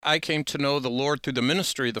I came to know the Lord through the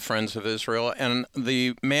ministry of the Friends of Israel, and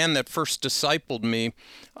the man that first discipled me,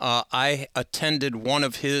 I attended one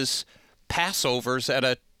of his Passovers at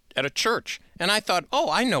a church, and I thought, oh,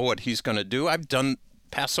 I know what he's going to do. I've done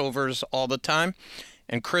Passovers all the time,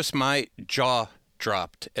 and Chris, my jaw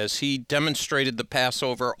dropped as he demonstrated the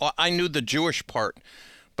Passover. I knew the Jewish part,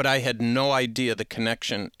 but I had no idea the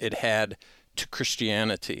connection it had to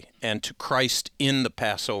Christianity and to Christ in the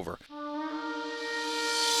Passover.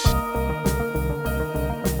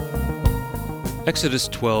 Exodus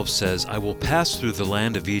 12 says, I will pass through the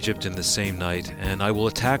land of Egypt in the same night, and I will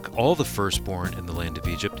attack all the firstborn in the land of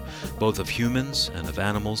Egypt, both of humans and of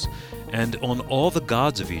animals, and on all the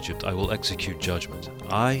gods of Egypt I will execute judgment.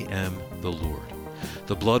 I am the Lord.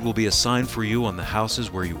 The blood will be a sign for you on the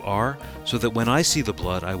houses where you are, so that when I see the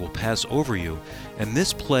blood I will pass over you, and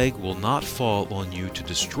this plague will not fall on you to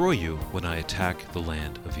destroy you when I attack the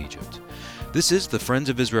land of Egypt. This is the Friends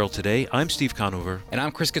of Israel Today. I'm Steve Conover. And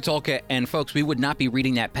I'm Chris Katolka. And folks, we would not be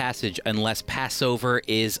reading that passage unless Passover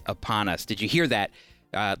is upon us. Did you hear that?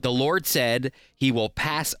 The Lord said he will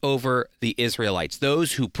pass over the Israelites,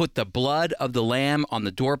 those who put the blood of the lamb on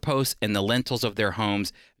the doorposts and the lintels of their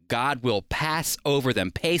homes. God will pass over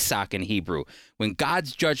them, Pesach in Hebrew. When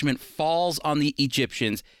God's judgment falls on the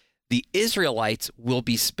Egyptians, the Israelites will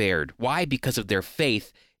be spared. Why? Because of their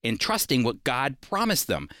faith in trusting what God promised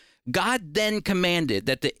them. God then commanded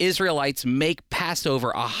that the Israelites make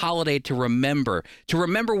Passover a holiday to remember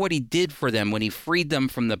what he did for them when he freed them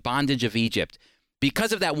from the bondage of Egypt.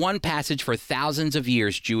 Because of that one passage, for thousands of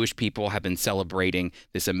years, Jewish people have been celebrating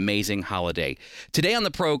this amazing holiday. Today on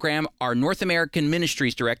the program, our North American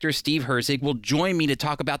Ministries director, Steve Herzig, will join me to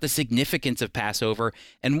talk about the significance of Passover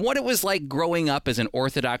and what it was like growing up as an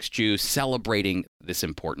Orthodox Jew celebrating this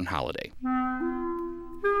important holiday.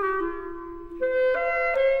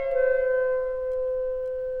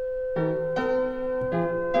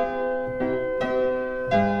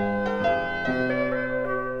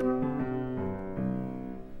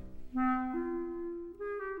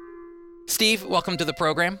 Steve, welcome to the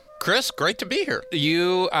program. Chris, great to be here.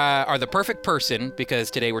 You are the perfect person because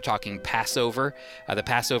today we're talking Passover. The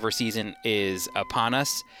Passover season is upon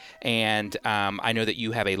us, and I know that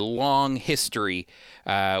you have a long history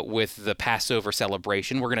with the Passover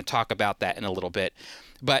celebration. We're going to talk about that in a little bit.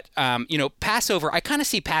 But, Passover, I kind of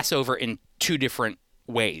see Passover in two different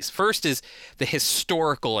ways. First is the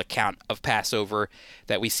historical account of Passover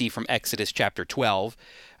that we see from Exodus chapter 12.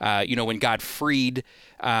 When God freed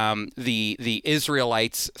the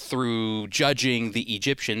Israelites through judging the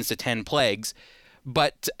Egyptians, the 10 plagues.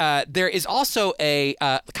 But there is also a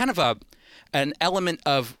an element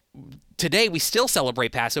of today we still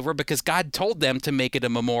celebrate Passover because God told them to make it a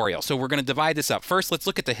memorial. So we're going to divide this up. First, let's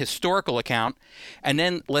look at the historical account, and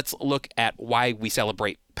then let's look at why we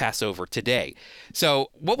celebrate Passover today. So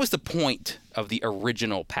what was the point of the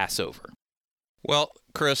original Passover? Well,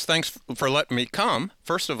 Chris, thanks for letting me come,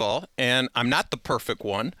 first of all, and I'm not the perfect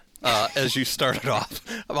one, as you started off,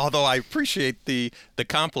 although I appreciate the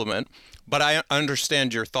compliment, but I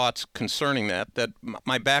understand your thoughts concerning that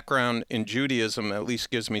my background in Judaism at least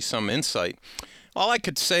gives me some insight. All I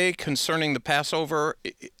could say concerning the Passover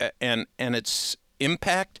and its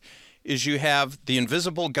impact is you have the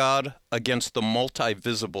invisible God against the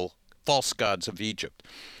multi-visible false gods of Egypt.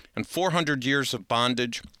 And 400 years of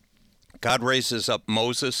bondage, God raises up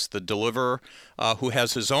Moses, the deliverer, who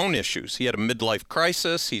has his own issues. He had a midlife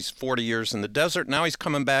crisis. He's 40 years in the desert. Now he's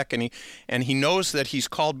coming back, and he knows that he's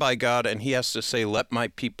called by God, and he has to say, let my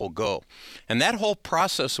people go. And that whole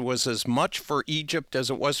process was as much for Egypt as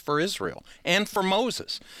it was for Israel and for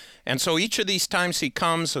Moses. And so each of these times he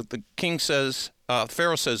comes, the king says,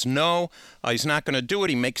 Pharaoh says no, he's not going to do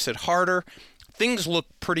it. He makes it harder. Things look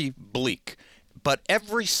pretty bleak. But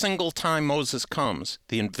every single time Moses comes,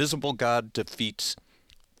 the invisible God defeats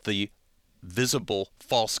the visible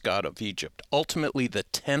false god of Egypt. Ultimately, the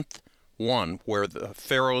 10th one where the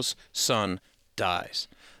Pharaoh's son dies.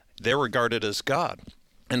 They're regarded as God.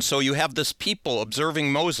 And so you have this people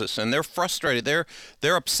observing Moses, and they're frustrated.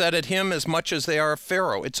 They're upset at him as much as they are at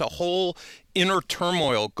Pharaoh. It's a whole inner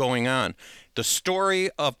turmoil going on. The story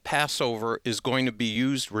of Passover is going to be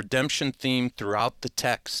used redemption theme throughout the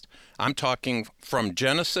text. I'm talking from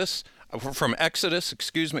Exodus,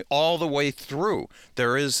 all the way through.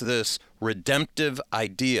 There is this redemptive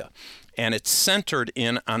idea, and it's centered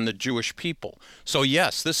on the Jewish people. So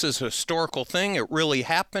yes, this is a historical thing. It really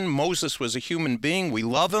happened. Moses was a human being. We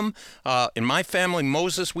love him. In my family,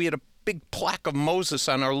 Moses, we had a big plaque of Moses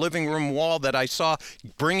on our living room wall that I saw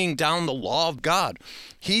bringing down the law of God.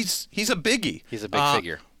 He's a biggie. He's a big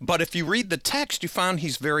figure. But if you read the text, you find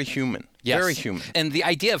he's very human. Yes. Very human. And the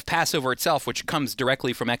idea of Passover itself, which comes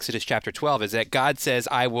directly from Exodus chapter 12, is that God says,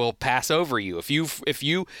 I will pass over you. If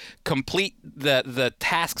you complete the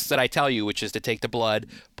tasks that I tell you, which is to take the blood,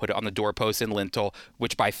 put it on the doorpost and lintel,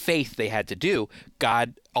 which by faith they had to do,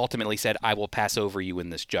 God ultimately said, I will pass over you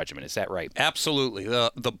in this judgment. Is that right? Absolutely.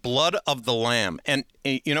 The blood of the Lamb. And,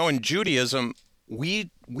 in Judaism,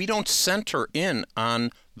 we don't center in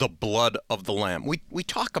on the blood of the Lamb. We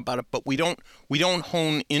talk about it, but we don't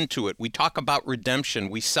hone into it. We talk about redemption.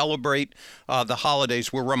 We celebrate the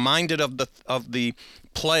holidays. We're reminded of the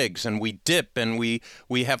plagues, and we dip, and we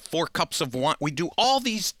have 4 cups of wine. We do all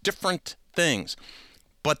these different things,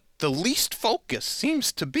 but the least focus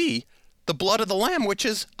seems to be the blood of the Lamb, which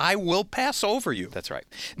is, I will pass over you. That's right.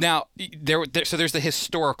 Now, so there's the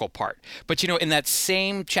historical part. But, in that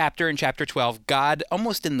same chapter, in chapter 12, God,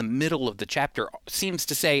 almost in the middle of the chapter, seems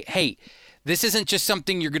to say, hey, this isn't just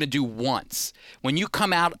something you're going to do once. When you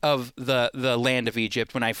come out of the land of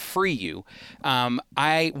Egypt, when I free you,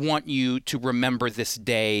 I want you to remember this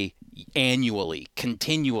day annually,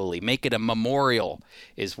 continually. Make it a memorial,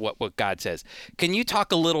 is what God says. Can you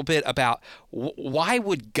talk a little bit about why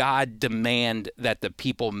would God demand that the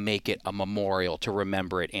people make it a memorial to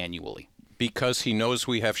remember it annually? Because he knows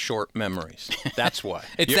we have short memories. That's why.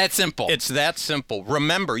 It's that simple. It's that simple.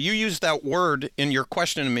 Remember, you used that word in your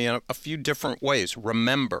question to me in a few different ways.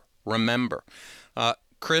 Remember.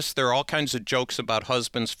 Chris, there are all kinds of jokes about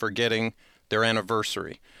husbands forgetting their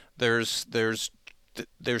anniversary. There's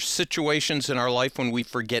situations in our life when we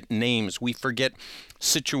forget names. We forget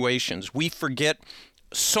situations. We forget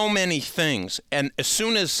so many things. And as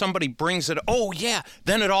soon as somebody brings it, oh yeah,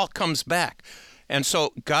 then it all comes back. And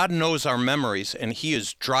so God knows our memories, and he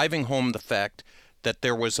is driving home the fact that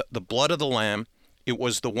there was the blood of the Lamb. It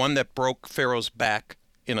was the one that broke Pharaoh's back,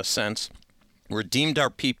 in a sense, redeemed our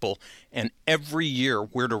people, and every year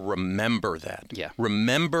we're to remember that. Yeah.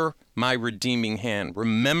 Remember my redeeming hand.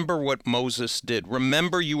 Remember what Moses did.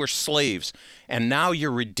 Remember you were slaves, and now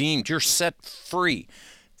you're redeemed. You're set free.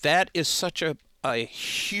 That is such a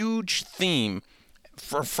huge theme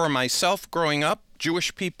for myself growing up,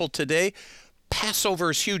 Jewish people today.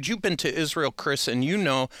 Passover is huge. You've been to Israel, Chris, and you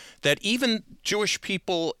know that even Jewish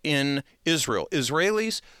people in Israel,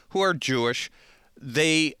 Israelis who are Jewish,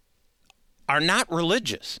 they are not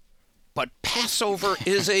religious. But Passover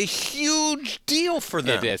is a huge deal for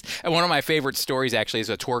them. It is. And one of my favorite stories, actually, is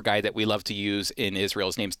a tour guide that we love to use in Israel.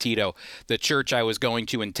 His name's Tito. The church I was going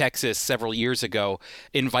to in Texas several years ago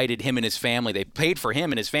invited him and his family. They paid for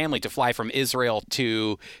him and his family to fly from Israel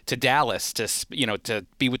to Dallas to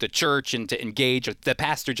be with the church and to engage. The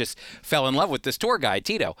pastor just fell in love with this tour guide,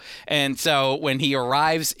 Tito. And so when he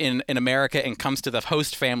arrives in America and comes to the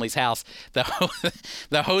host family's house,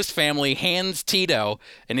 the host family hands Tito,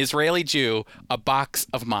 an Israeli Jew, a box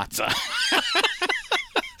of matzah.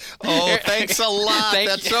 Oh, thanks a lot.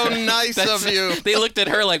 That's so nice of you. They looked at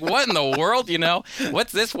her like, what in the world?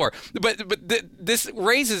 What's this for? But this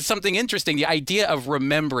raises something interesting, the idea of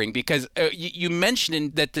remembering, because you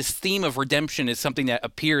mentioned that this theme of redemption is something that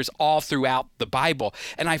appears all throughout the Bible.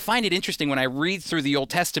 And I find it interesting when I read through the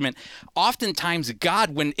Old Testament, oftentimes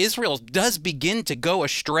God, when Israel does begin to go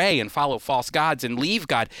astray and follow false gods and leave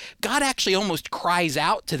God, God actually almost cries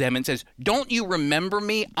out to them and says, don't you remember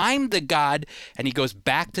me? I'm the God. And he goes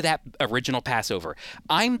back to that original Passover.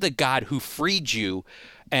 I'm the God who freed you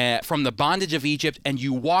from the bondage of Egypt, and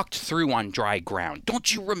you walked through on dry ground.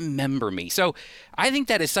 Don't you remember me? So I think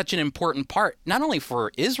that is such an important part, not only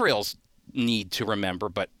for Israel's need to remember,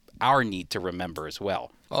 but our need to remember as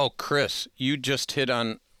well. Oh, Chris, you just hit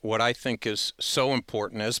on what I think is so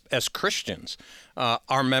important. As Christians,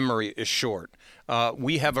 our memory is short.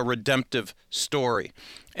 We have a redemptive story.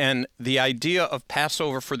 And the idea of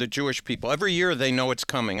Passover for the Jewish people, every year they know it's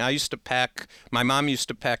coming. My mom used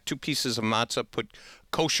to pack 2 pieces of matzah, put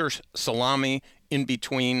kosher salami in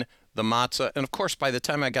between the matzah. And of course, by the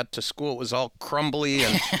time I got to school, it was all crumbly.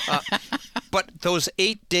 And but those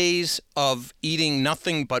 8 days of eating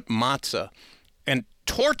nothing but matzah, and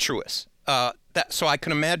tortuous. So I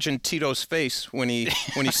can imagine Tito's face when he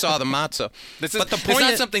saw the matzah. It's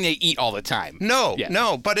not something they eat all the time. No,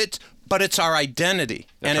 but it's our identity.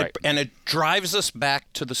 That's right. And it drives us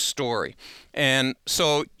back to the story. And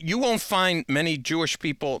so you won't find many Jewish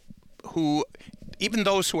people who, even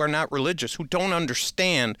those who are not religious, who don't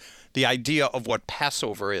understand the idea of what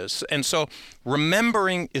Passover is. And so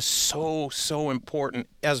remembering is so, so important.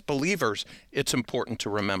 As believers, it's important to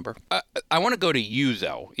remember. I want to go to you,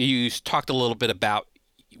 though. You talked a little bit about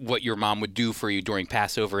what your mom would do for you during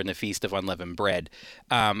Passover and the Feast of Unleavened Bread.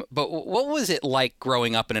 But what was it like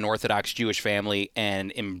growing up in an Orthodox Jewish family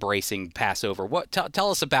and embracing Passover?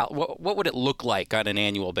 Tell us about what would it look like on an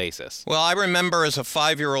annual basis? Well, I remember as a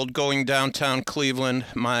 5-year-old going downtown Cleveland,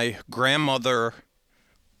 my grandmother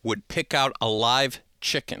would pick out a live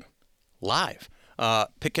chicken,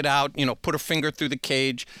 pick it out, put her finger through the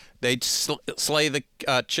cage. They'd slay the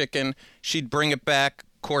chicken. She'd bring it back.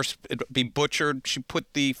 Of course, it'd be butchered. She'd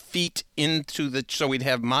put the feet so we'd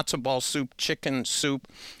have matzo ball soup, chicken soup,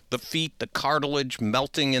 the feet, the cartilage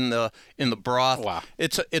melting in the broth. Wow.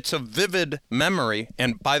 It's a vivid memory.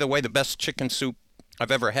 And by the way, the best chicken soup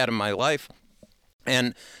I've ever had in my life.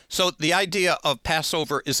 And so the idea of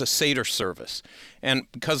Passover is a Seder service. And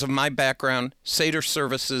because of my background, Seder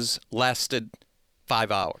services lasted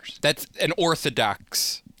 5 hours. That's an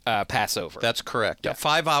Orthodox Passover. That's correct. Yeah.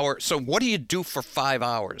 5 hours. So what do you do for 5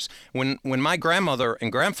 hours? When my grandmother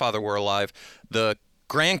and grandfather were alive, the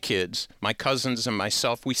grandkids, my cousins and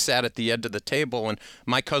myself, we sat at the edge of the table, and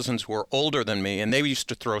my cousins were older than me, and they used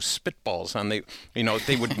to throw spitballs on they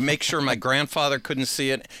would make sure my grandfather couldn't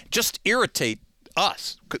see it, just irritate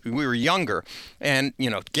us. We were younger and,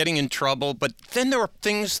 getting in trouble. But then there were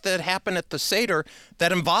things that happen at the Seder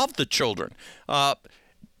that involved the children.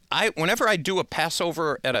 Whenever I do a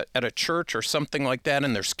Passover at a church or something like that,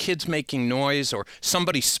 and there's kids making noise or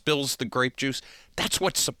somebody spills the grape juice, that's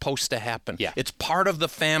what's supposed to happen. Yeah. It's part of the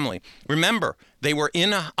family. Remember, they were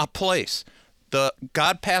in a place.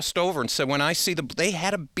 God passed over and said, when I see they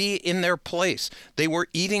had to be in their place. They were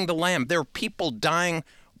eating the lamb. There were people dying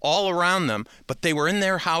all around them, but they were in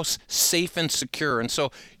their house safe and secure. And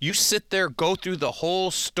so you sit there, go through the whole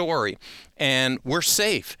story, and we're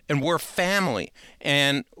safe, and we're family,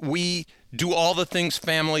 and we do all the things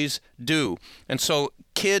families do. And so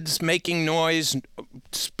kids making noise,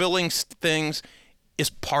 spilling things is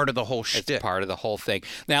part of the whole shtick. It's part of the whole thing.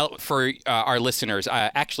 Now, for our listeners,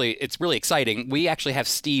 actually, it's really exciting. We actually have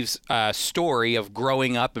Steve's story of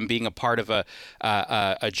growing up and being a part of a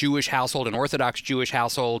Jewish household, an Orthodox Jewish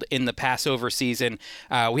household in the Passover season.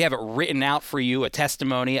 We have it written out for you, a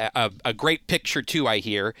testimony, a great picture, too, I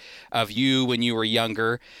hear, of you when you were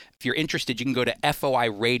younger. If you're interested, you can go to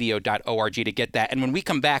foiradio.org to get that. And when we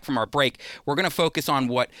come back from our break, we're going to focus on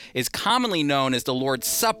what is commonly known as the Lord's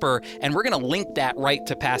Supper, and we're going to link that right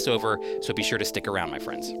to Passover. So be sure to stick around, my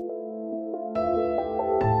friends.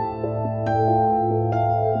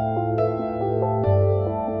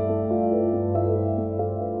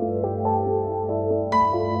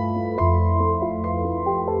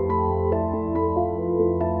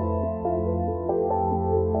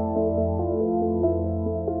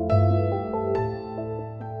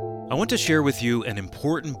 I want to share with you an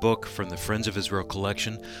important book from the Friends of Israel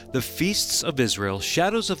collection, The Feasts of Israel,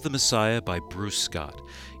 Shadows of the Messiah by Bruce Scott.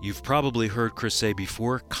 You've probably heard Chris say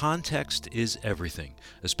before, context is everything,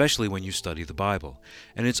 especially when you study the Bible.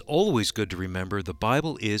 And it's always good to remember the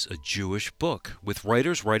Bible is a Jewish book, with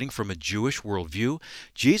writers writing from a Jewish worldview.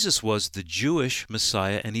 Jesus was the Jewish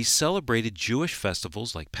Messiah, and he celebrated Jewish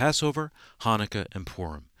festivals like Passover, Hanukkah, and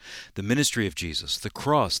Purim. The ministry of Jesus, the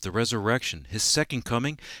cross, the resurrection, his second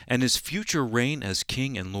coming, and his future reign as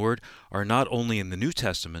King and Lord are not only in the New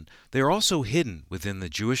Testament, they are also hidden within the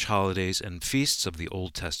Jewish holidays and feasts of the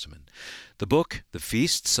Old Testament. The book, The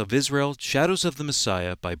Feasts of Israel, Shadows of the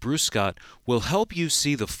Messiah by Bruce Scott, will help you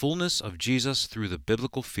see the fullness of Jesus through the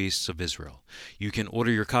biblical feasts of Israel. You can order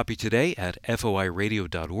your copy today at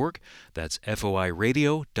foiradio.org, that's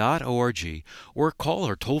foiradio.org, or call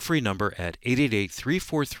our toll-free number at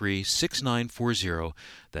 888-343-6940,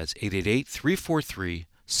 that's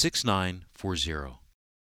 888-343-6940.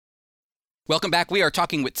 Welcome back. We are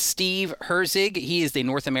talking with Steve Herzig. He is the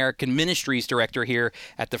North American Ministries Director here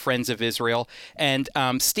at the Friends of Israel. And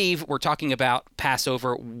Steve, we're talking about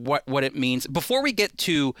Passover, what it means. Before we get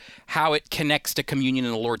to how it connects to communion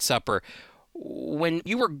and the Lord's Supper, when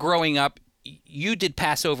you were growing up, you did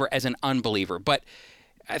Passover as an unbeliever, but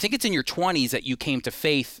I think it's in your 20s that you came to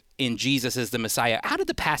faith in Jesus as the Messiah. How did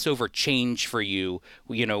the Passover change for you,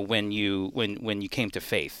 when you came to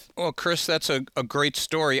faith? Well, Chris, that's a great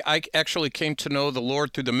story. I actually came to know the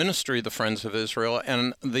Lord through the ministry of the Friends of Israel,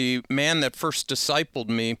 and the man that first discipled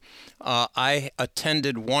me, I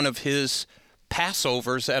attended one of his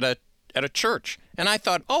Passovers at a church, and I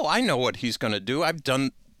thought, I know what he's going to do. I've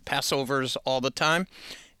done Passovers all the time,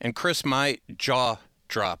 and Chris, my jaw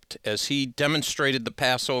dropped as he demonstrated the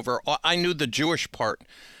Passover. I knew the Jewish part,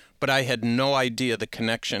 but I had no idea the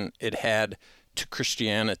connection it had to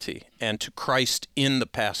Christianity and to Christ in the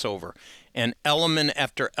Passover. And element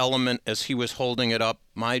after element, as he was holding it up,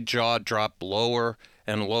 my jaw dropped lower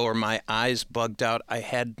and lower. My eyes bugged out. I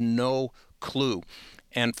had no clue.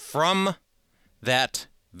 And from that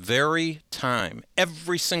very time,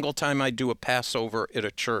 every single time I do a Passover at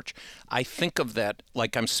a church, I think of that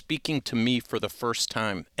like I'm speaking to me for the first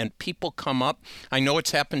time. And people come up. I know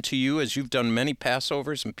it's happened to you as you've done many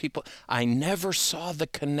Passovers, and people, I never saw the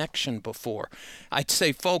connection before. I'd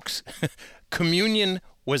say, folks, communion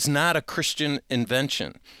was not a Christian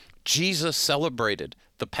invention. Jesus celebrated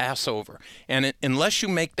the Passover. And unless you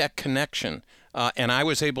make that connection, and I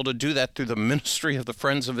was able to do that through the ministry of the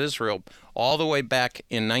Friends of Israel all the way back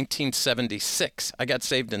in 1976. I got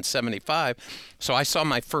saved in 75, so I saw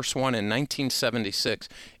my first one in 1976.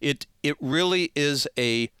 It really is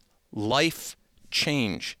a life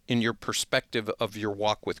change in your perspective of your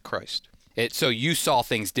walk with Christ. So you saw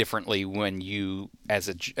things differently when you, as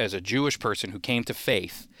a Jewish person who came to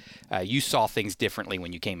faith, you saw things differently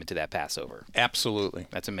when you came into that Passover. Absolutely.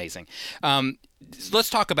 That's amazing. Let's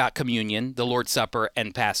talk about communion, the Lord's Supper,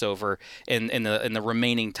 and Passover in the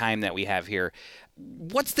remaining time that we have here.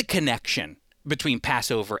 What's the connection between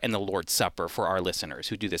Passover and the Lord's Supper for our listeners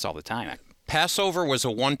who do this all the time? Passover was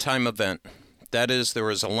a one-time event. That is, there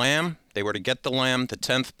was a lamb. They were to get the lamb, the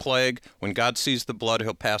 10th plague. When God sees the blood,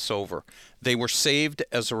 he'll pass over. They were saved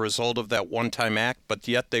as a result of that one-time act, but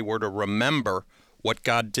yet they were to remember what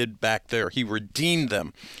God did back there. He redeemed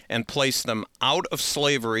them and placed them out of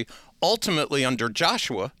slavery, ultimately under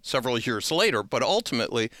Joshua several years later, but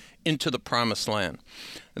ultimately into the promised land.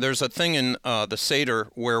 There's a thing in the Seder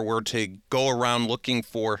where we're to go around looking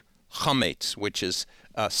for chametz, which is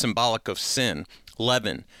symbolic of sin,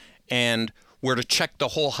 leaven, and we're to check the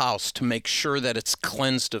whole house to make sure that it's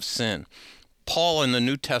cleansed of sin. Paul in the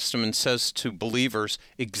New Testament says to believers,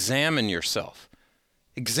 examine yourself.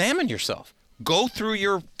 Examine yourself. Go through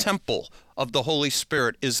your temple of the Holy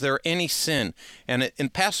Spirit. Is there any sin? And in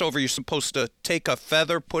Passover, you're supposed to take a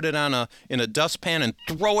feather, put it in a dustpan, and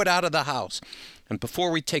throw it out of the house. And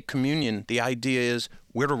before we take communion, the idea is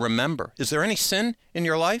we're to remember. Is there any sin in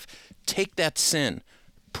your life? Take that sin,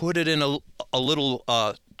 put it in a little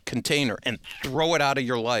container, and throw it out of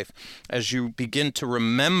your life as you begin to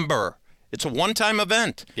remember. It's a one-time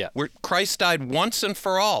event. Yeah. Christ died once and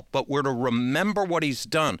for all, but we're to remember what he's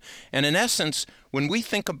done. And in essence, when we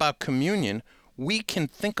think about communion, we can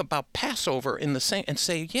think about Passover in the same and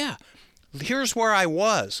say, yeah, here's where I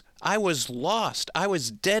was. I was lost. I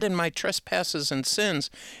was dead in my trespasses and sins,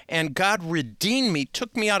 and God redeemed me,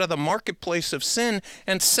 took me out of the marketplace of sin,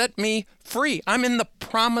 and set me free. I'm in the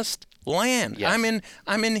promised land. Yes.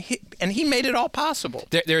 And he made it all possible.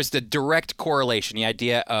 There's the direct correlation, the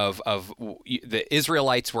idea of the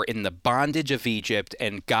Israelites were in the bondage of Egypt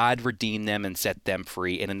and God redeemed them and set them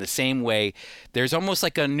free. And in the same way, there's almost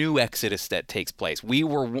like a new exodus that takes place. We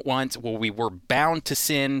were once, we were bound to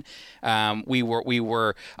sin. We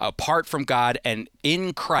were apart from God, and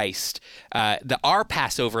in Christ, our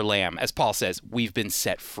Passover lamb, as Paul says, we've been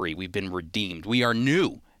set free. We've been redeemed. We are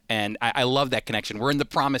new. And I love that connection. We're in the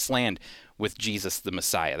promised land with Jesus the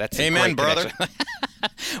Messiah. That's a Amen, great brother.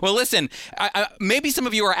 Well, listen, maybe some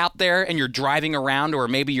of you are out there and you're driving around, or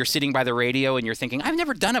maybe you're sitting by the radio and you're thinking, I've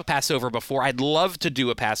never done a Passover before. I'd love to do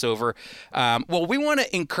a Passover. Well, we want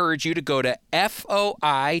to encourage you to go to foi.org,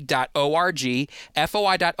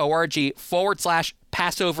 foi.org/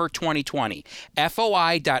 Passover 2020,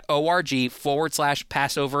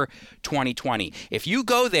 foi.org/Passover 2020. If you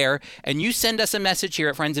go there and you send us a message here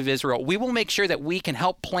at Friends of Israel, we will make sure that we can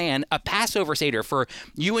help plan a Passover Seder for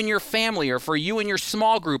you and your family, or for you and your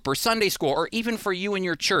small group or Sunday school, or even for you and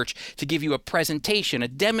your church, to give you a presentation, a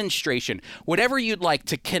demonstration, whatever you'd like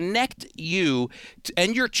to connect you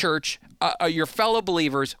and your church, your fellow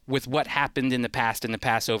believers, with what happened in the past in the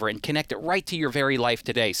Passover, and connect it right to your very life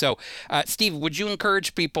today. So, Steve, would you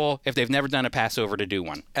encourage people, if they've never done a Passover, to do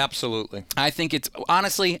one? Absolutely. I think it's,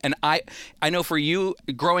 honestly, and I know for you,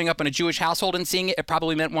 growing up in a Jewish household and seeing it, it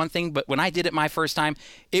probably meant one thing, but when I did it my first time,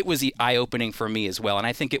 it was eye-opening for me as well, and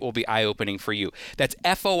I think it will be eye-opening for you. That's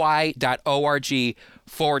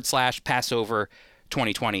foi.org/Passover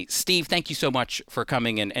 2020. Steve, thank you so much for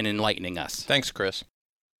coming and enlightening us. Thanks, Chris.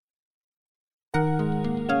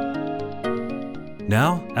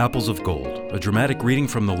 Now, Apples of Gold, a dramatic reading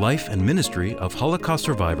from the life and ministry of Holocaust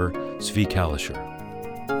survivor Zvi Kalisher.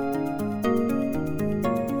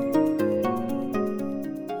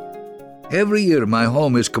 Every year my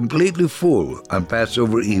home is completely full on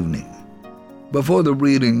Passover evening. Before the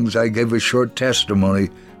readings, I gave a short testimony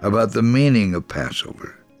about the meaning of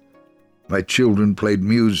Passover. My children played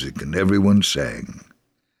music and everyone sang.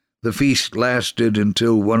 The feast lasted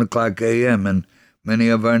until 1 o'clock a.m., and many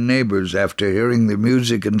of our neighbors, after hearing the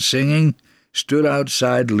music and singing, stood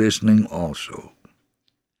outside listening also.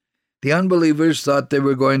 The unbelievers thought they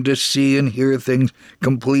were going to see and hear things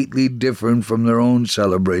completely different from their own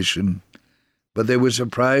celebration, but they were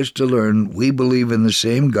surprised to learn we believe in the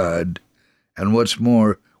same God, and what's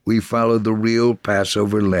more, we follow the real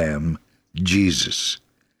Passover lamb, Jesus.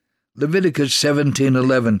 Leviticus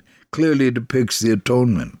 17:11 clearly depicts the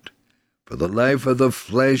atonement. For the life of the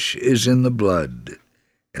flesh is in the blood,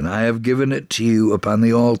 and I have given it to you upon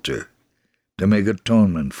the altar to make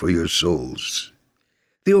atonement for your souls.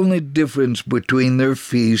 The only difference between their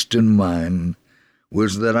feast and mine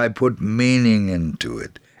was that I put meaning into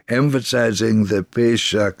it, emphasizing the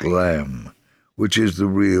Pesach lamb, which is the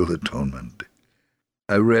real atonement.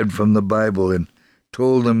 I read from the Bible and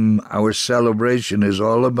told them our celebration is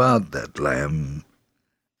all about that lamb.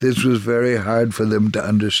 This was very hard for them to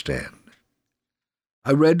understand.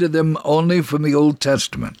 I read to them only from the Old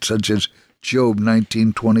Testament, such as Job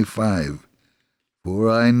 19:25.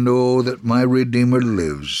 For I know that my Redeemer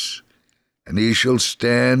lives, and he shall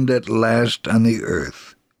stand at last on the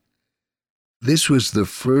earth. This was the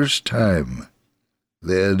first time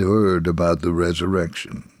they had heard about the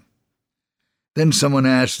resurrection. Then someone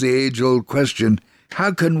asked the age-old question,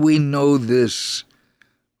 how can we know this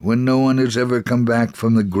when no one has ever come back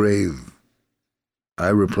from the grave? I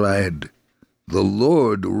replied, the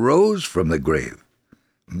Lord rose from the grave.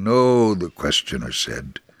 No, the questioner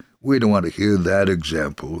said, we don't want to hear that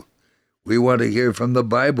example. We want to hear from the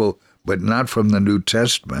Bible, but not from the New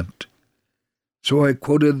Testament. So I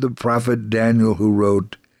quoted the prophet Daniel, who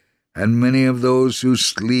wrote, and many of those who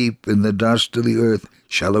sleep in the dust of the earth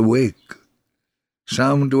shall awake,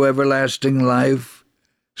 some to everlasting life,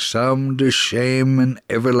 some to shame and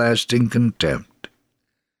everlasting contempt.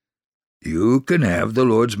 You can have the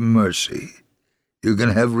Lord's mercy. You can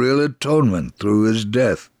have real atonement through his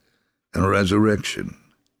death and resurrection.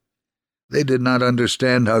 They did not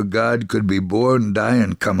understand how God could be born, die,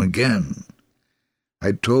 and come again.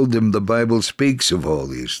 I told them the Bible speaks of all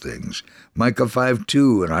these things. Micah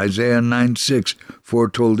 5:2 and Isaiah 9:6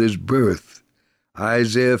 foretold his birth.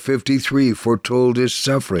 Isaiah 53 foretold his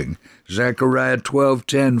suffering. Zechariah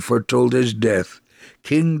 12:10 foretold his death.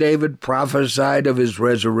 King David prophesied of his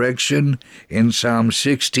resurrection in Psalm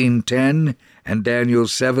 16:10, and Daniel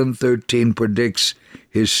 7:13 predicts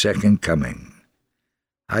his second coming.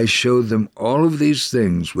 I showed them all of these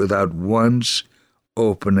things without once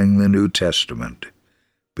opening the New Testament,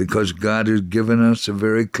 because God has given us a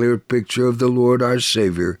very clear picture of the Lord our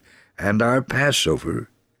Savior and our Passover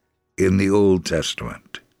in the Old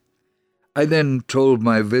Testament. I then told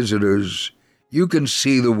my visitors, you can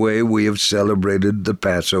see the way we have celebrated the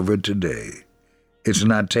Passover today. It's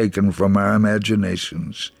not taken from our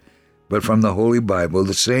imaginations, but from the Holy Bible,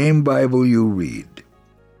 the same Bible you read.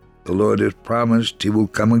 The Lord has promised he will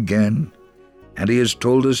come again, and he has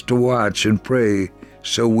told us to watch and pray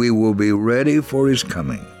so we will be ready for his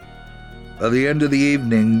coming. By the end of the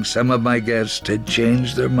evening, some of my guests had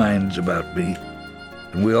changed their minds about me,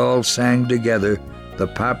 and we all sang together the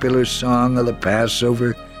popular song of the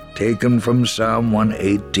Passover taken from Psalm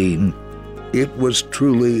 118. It was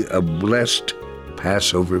truly a blessed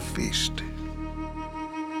Passover feast.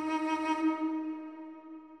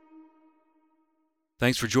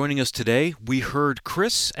 Thanks for joining us today. We heard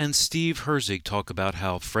Chris and Steve Herzig talk about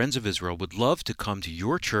how Friends of Israel would love to come to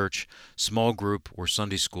your church, small group, or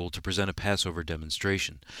Sunday school to present a Passover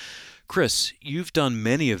demonstration. Chris, you've done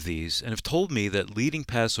many of these and have told me that leading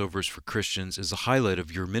Passovers for Christians is a highlight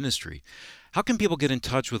of your ministry. How can people get in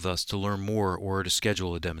touch with us to learn more or to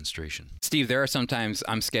schedule a demonstration? Steve, there are sometimes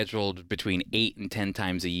I'm scheduled between 8 and 10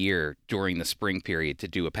 times a year during the spring period to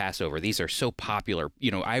do a Passover. These are so popular.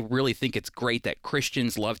 I really think it's great that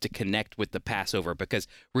Christians love to connect with the Passover because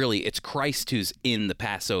really it's Christ who's in the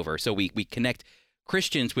Passover. So we connect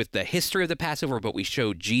Christians with the history of the Passover, but we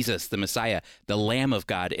show Jesus, the Messiah, the Lamb of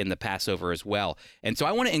God in the Passover as well. And so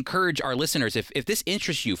I want to encourage our listeners, if this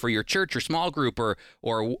interests you for your church or small group or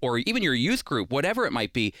even your youth group, whatever it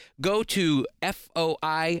might be, go to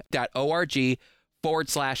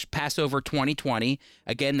foi.org/Passover 2020.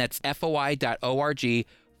 Again, that's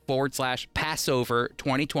foi.org/Passover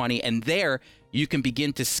 2020. And there you can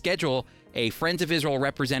begin to schedule a Friends of Israel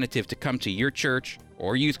representative to come to your church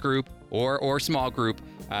or youth group or small group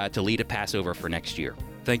to lead a Passover for next year.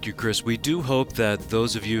 Thank you, Chris. We do hope that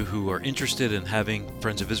those of you who are interested in having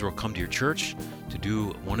Friends of Israel come to your church to do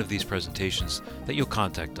one of these presentations, that you'll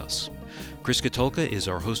contact us. Chris Katulka is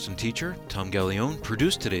our host and teacher. Tom Gallione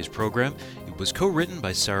produced today's program. It was co-written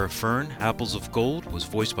by Sarah Fern. Apples of Gold was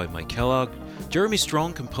voiced by Mike Kellogg. Jeremy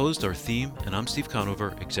Strong composed our theme, and I'm Steve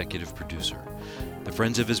Conover, executive producer. The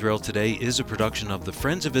Friends of Israel Today is a production of the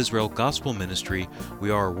Friends of Israel Gospel Ministry.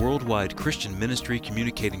 We are a worldwide Christian ministry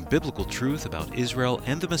communicating biblical truth about Israel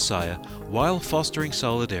and the Messiah while fostering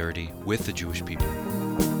solidarity with the Jewish people.